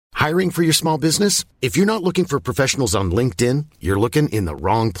Hiring for your small business? If you're not looking for professionals on LinkedIn, you're looking in the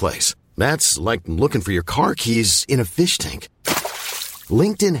wrong place. That's like looking for your car keys in a fish tank.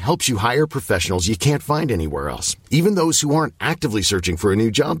 LinkedIn helps you hire professionals you can't find anywhere else, even those who aren't actively searching for a new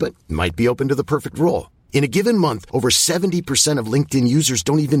job but might be open to the perfect role. In a given month, over 70% of LinkedIn users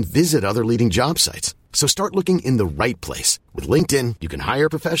don't even visit other leading job sites. So start looking in the right place. With LinkedIn, you can hire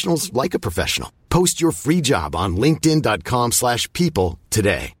professionals like a professional. Post your free job on linkedin.com/people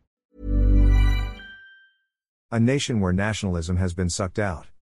today. A nation where nationalism has been sucked out.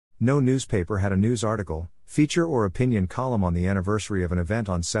 No newspaper had a news article, feature or opinion column on the anniversary of an event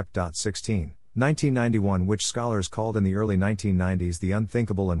on Sept. 16, 1991, which scholars called in the early 1990s the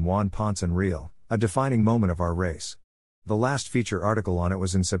unthinkable and Juan Ponce and Real, a defining moment of our race. The last feature article on it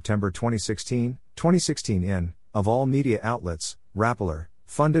was in September 2016 in, of all media outlets, Rappler,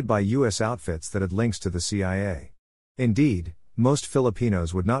 funded by U.S. outfits that had links to the CIA. Indeed, most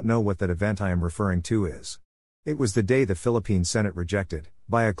Filipinos would not know what that event I am referring to is. It was the day the Philippine Senate rejected,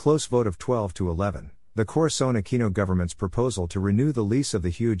 by a close vote of 12-11, the Corazon Aquino government's proposal to renew the lease of the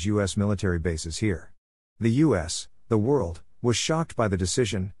huge U.S. military bases here. The U.S., the world, was shocked by the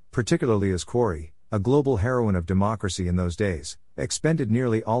decision, particularly as Cory, a global heroine of democracy in those days, expended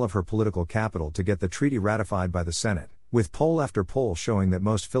nearly all of her political capital to get the treaty ratified by the Senate, with poll after poll showing that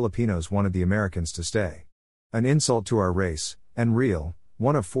most Filipinos wanted the Americans to stay. An insult to our race, and Real,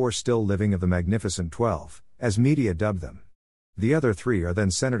 one of four still living of the Magnificent 12, as media dubbed them. The other three are then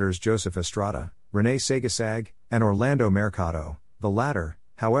Senators Joseph Estrada, Rene Sagasag, and Orlando Mercado. The latter,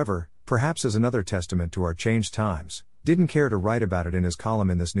 however, perhaps as another testament to our changed times, didn't care to write about it in his column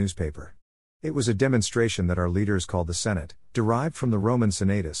in this newspaper. It was a demonstration that our leaders called the Senate, derived from the Roman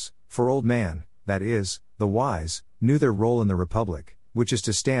Senatus, for old man, that is, the wise, knew their role in the Republic, which is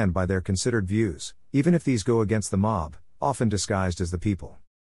to stand by their considered views, even if these go against the mob, often disguised as the people.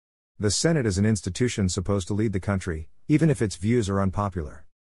 The Senate is an institution supposed to lead the country, even if its views are unpopular.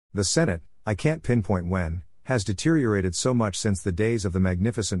 The Senate, I can't pinpoint when, has deteriorated so much since the days of the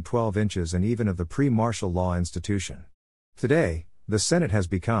Magnificent 12 inches and even of the pre-martial law institution. Today, the Senate has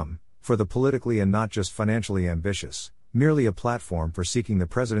become, for the politically and not just financially ambitious, merely a platform for seeking the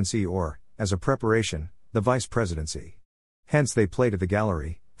presidency or, as a preparation, the vice presidency. Hence they play to the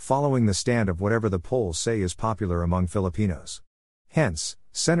gallery, following the stand of whatever the polls say is popular among Filipinos. Hence,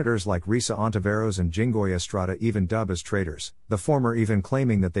 senators like Risa Ontiveros and Jinggoy Estrada even dub as traitors, the former even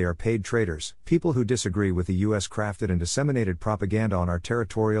claiming that they are paid traitors, people who disagree with the U.S. crafted and disseminated propaganda on our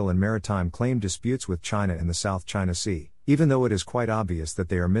territorial and maritime claim disputes with China in the South China Sea, even though it is quite obvious that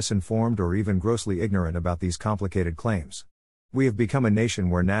they are misinformed or even grossly ignorant about these complicated claims. We have become a nation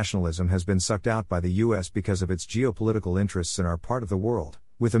where nationalism has been sucked out by the U.S. because of its geopolitical interests in our part of the world,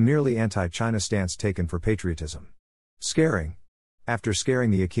 with a merely anti-China stance taken for patriotism. Scaring. After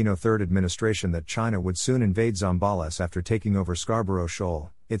scaring the Aquino Third administration that China would soon invade Zambales after taking over Scarborough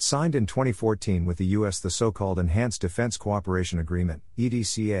Shoal, it signed in 2014 with the U.S. the so-called Enhanced Defense Cooperation Agreement,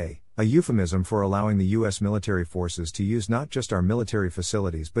 EDCA, a euphemism for allowing the U.S. military forces to use not just our military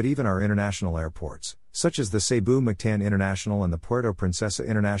facilities but even our international airports, such as the Cebu-Mactan International and the Puerto Princesa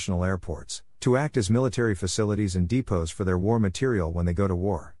International airports, to act as military facilities and depots for their war material when they go to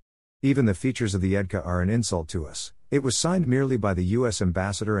war. Even the features of the EDCA are an insult to us. It was signed merely by the U.S.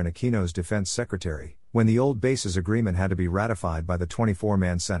 ambassador and Aquino's defense secretary, when the old bases agreement had to be ratified by the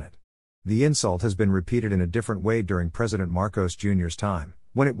 24-man Senate. The insult has been repeated in a different way during President Marcos Jr.'s time,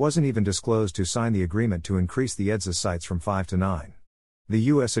 when it wasn't even disclosed who signed the agreement to increase the EDSA sites from 5 to 9. The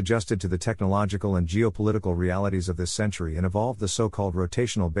U.S. adjusted to the technological and geopolitical realities of this century and evolved the so-called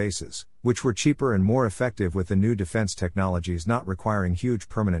rotational bases, which were cheaper and more effective with the new defense technologies not requiring huge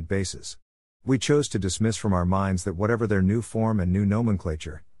permanent bases. We chose to dismiss from our minds that whatever their new form and new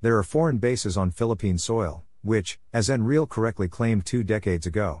nomenclature, there are foreign bases on Philippine soil, which, as Enrile correctly claimed 2 decades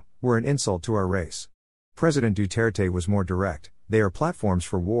ago, were an insult to our race. President Duterte was more direct. They are platforms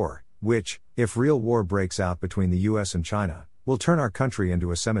for war, which, if real war breaks out between the U.S. and China, will turn our country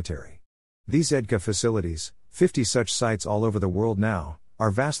into a cemetery. These EDCA facilities, 50 such sites all over the world now, are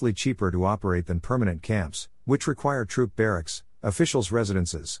vastly cheaper to operate than permanent camps, which require troop barracks, officials'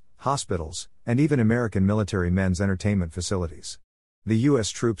 residences, hospitals, and even American military men's entertainment facilities. The U.S.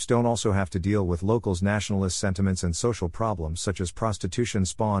 troops don't also have to deal with locals' nationalist sentiments and social problems such as prostitution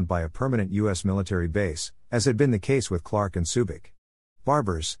spawned by a permanent U.S. military base, as had been the case with Clark and Subic.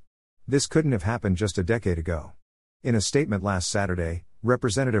 Barbers. This couldn't have happened just a decade ago. In a statement last Saturday,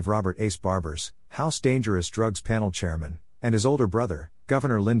 Representative Robert Ace Barbers, House Dangerous Drugs Panel Chairman, and his older brother,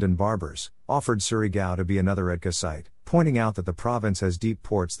 Governor Lyndon Barbers, offered Surigao to be another EDCA site, pointing out that the province has deep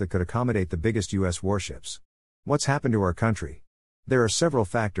ports that could accommodate the biggest U.S. warships. What's happened to our country? There are several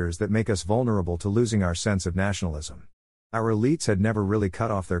factors that make us vulnerable to losing our sense of nationalism. Our elites had never really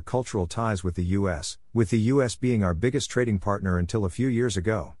cut off their cultural ties with the US, with the US being our biggest trading partner until a few years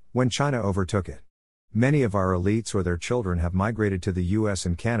ago, when China overtook it. Many of our elites or their children have migrated to the US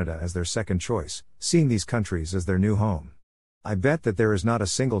and Canada as their second choice, seeing these countries as their new home. I bet that there is not a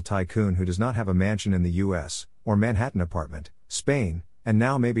single tycoon who does not have a mansion in the US, or Manhattan apartment, Spain, and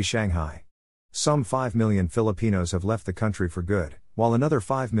now maybe Shanghai. Some 5 million Filipinos have left the country for good, while another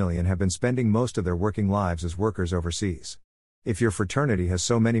 5 million have been spending most of their working lives as workers overseas. If your fraternity has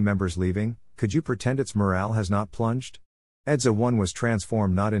so many members leaving, could you pretend its morale has not plunged? EDSA 1 was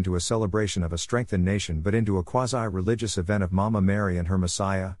transformed not into a celebration of a strengthened nation but into a quasi-religious event of Mama Mary and her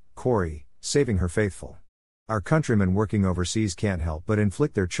Messiah, Corey, saving her faithful. Our countrymen working overseas can't help but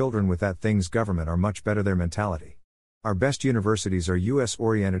inflict their children with that things government are much better their mentality. Our best universities are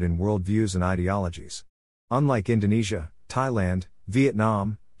US-oriented in worldviews and ideologies. Unlike Indonesia, Thailand,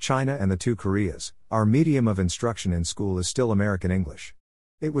 Vietnam, China and the two Koreas, our medium of instruction in school is still American English.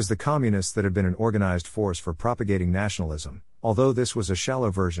 It was the communists that had been an organized force for propagating nationalism, although this was a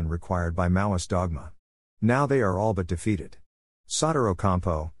shallow version required by Maoist dogma. Now they are all but defeated. Satoru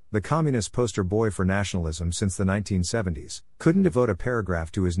Kampo, the communist poster boy for nationalism since the 1970s, couldn't devote a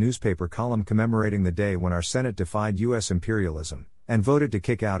paragraph to his newspaper column commemorating the day when our Senate defied US imperialism, and voted to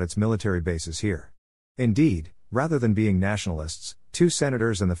kick out its military bases here. Indeed, rather than being nationalists, two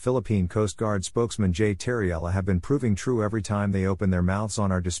senators and the Philippine Coast Guard spokesman J. Terriella have been proving true every time they open their mouths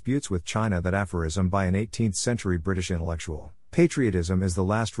on our disputes with China. That aphorism by an 18th century British intellectual, patriotism is the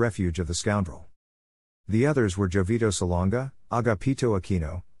last refuge of the scoundrel. The others were Jovito Salonga, Agapito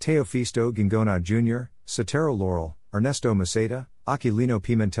Aquino, Teofisto Gingona Jr., Sotero Laurel, Ernesto Maceda, Aquilino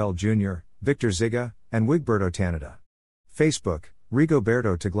Pimentel Jr., Victor Ziga, and Wigberto Tanada. Facebook,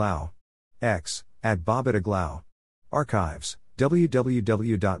 Rigoberto Tiglao. X, @Bobitaglao. Archives,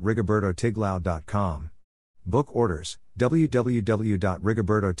 www.rigobertotiglao.com. Book orders,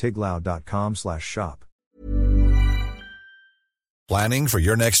 www.rigobertotiglao.com/shop. Planning for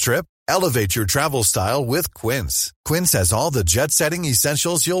your next trip? Elevate your travel style with Quince. Quince has all the jet-setting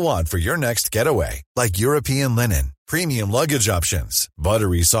essentials you'll want for your next getaway, like European linen, premium luggage options,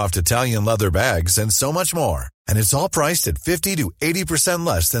 buttery soft Italian leather bags, and so much more. And it's all priced at 50 to 80%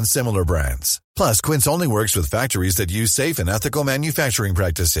 less than similar brands. Plus, Quince only works with factories that use safe and ethical manufacturing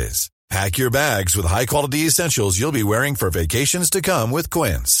practices. Pack your bags with high-quality essentials you'll be wearing for vacations to come with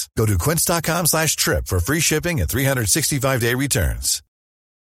Quince. Go to quince.com/trip for free shipping and 365-day returns.